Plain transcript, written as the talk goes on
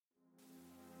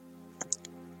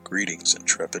Greetings,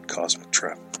 intrepid cosmic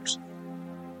travelers,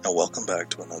 and welcome back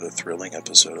to another thrilling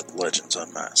episode of Legends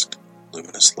Unmasked,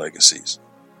 Luminous Legacies,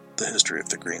 the history of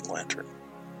the Green Lantern.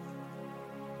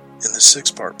 In this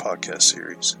 6-part podcast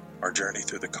series, our journey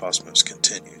through the cosmos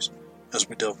continues as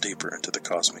we delve deeper into the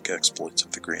cosmic exploits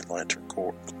of the Green Lantern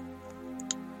Corps.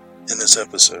 In this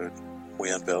episode, we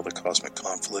unveil the cosmic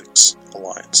conflicts,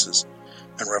 alliances,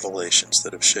 and revelations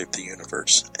that have shaped the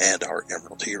universe and our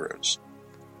Emerald heroes.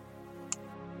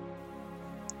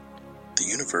 The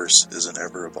universe is an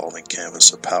ever-evolving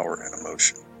canvas of power and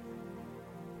emotion.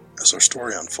 As our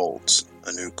story unfolds,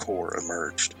 a new corps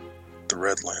emerged, the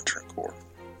Red Lantern Corps.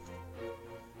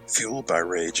 Fueled by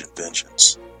rage and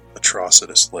vengeance,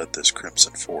 Atrocitus led this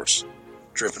crimson force,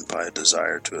 driven by a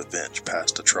desire to avenge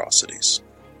past atrocities.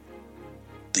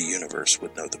 The universe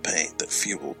would know the pain that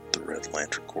fueled the Red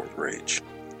Lantern Corps' rage.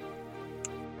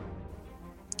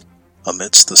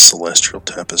 Amidst the celestial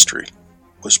tapestry,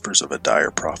 whispers of a dire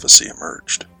prophecy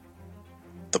emerged.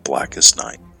 The Blackest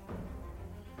Night.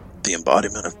 The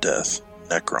embodiment of death,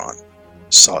 Necron,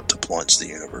 sought to plunge the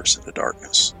universe into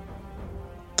darkness.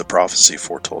 The prophecy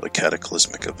foretold a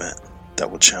cataclysmic event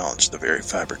that would challenge the very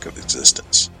fabric of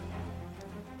existence.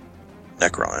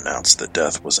 Necron announced that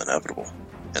death was inevitable,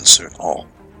 and soon all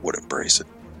would embrace it.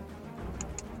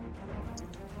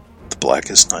 The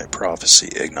Blackest Night prophecy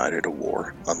ignited a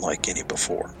war unlike any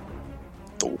before.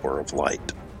 The War of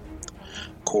Light.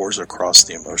 Corps across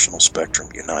the emotional spectrum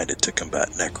united to combat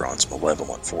Necron's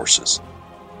malevolent forces,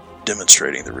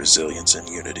 demonstrating the resilience and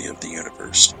unity of the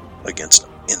universe against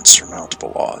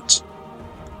insurmountable odds.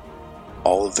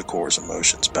 All of the Corps'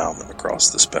 emotions bound them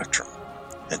across the spectrum,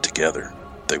 and together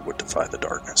they would defy the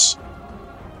darkness.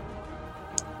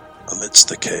 Amidst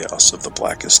the chaos of the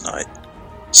Blackest Night,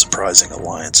 surprising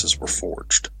alliances were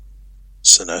forged.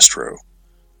 Sinestro,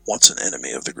 once an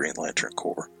enemy of the Green Lantern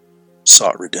Corps,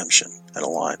 sought redemption and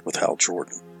aligned with Hal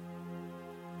Jordan.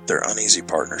 Their uneasy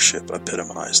partnership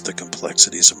epitomized the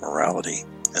complexities of morality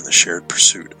and the shared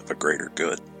pursuit of a greater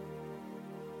good.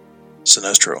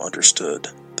 Sinestro understood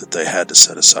that they had to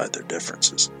set aside their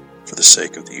differences for the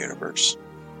sake of the universe.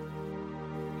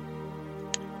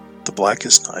 The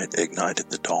Blackest Night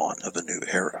ignited the dawn of a new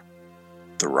era,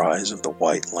 the rise of the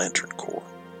White Lantern Corps.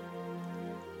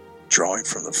 Drawing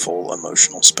from the full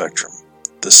emotional spectrum,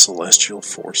 this celestial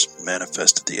force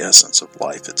manifested the essence of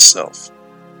life itself.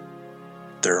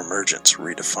 Their emergence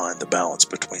redefined the balance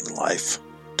between life,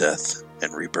 death,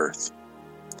 and rebirth.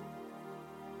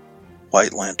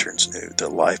 White Lanterns knew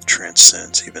that life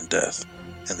transcends even death,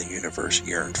 and the universe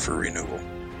yearned for renewal.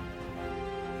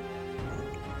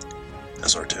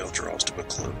 As our tale draws to a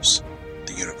close,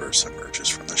 the universe emerges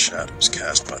from the shadows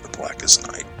cast by the Blackest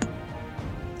Night.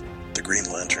 The Green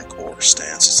Lantern Corps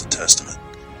stands as a testament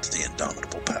to the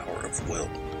indomitable power of will,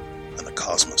 and the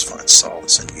cosmos finds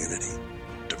solace in unity,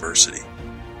 diversity,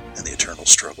 and the eternal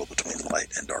struggle between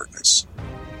light and darkness.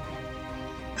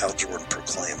 Hal Jordan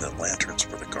proclaimed that lanterns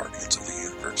were the guardians of the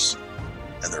universe,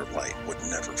 and their light would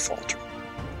never falter.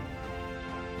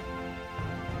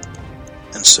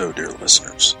 And so, dear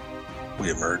listeners, we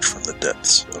emerge from the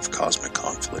depths of cosmic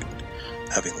conflict,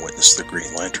 having witnessed the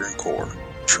Green Lantern Corps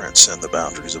transcend the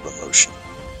boundaries of emotion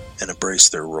and embrace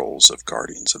their roles of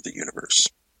guardians of the universe.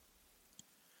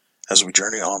 As we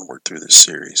journey onward through this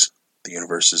series, the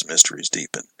universe's mysteries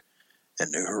deepen, and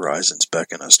new horizons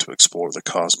beckon us to explore the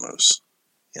cosmos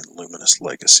in luminous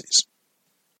legacies.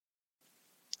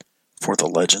 For the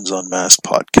Legends Unmasked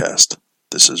podcast,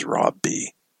 this is Rob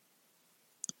B.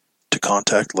 To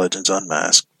contact Legends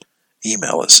Unmasked,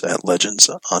 email us at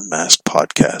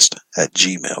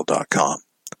legendsunmaskedpodcast@gmail.com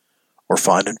or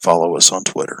find and follow us on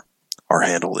Twitter. Our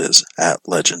handle is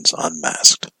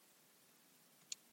 @LegendsUnmasked.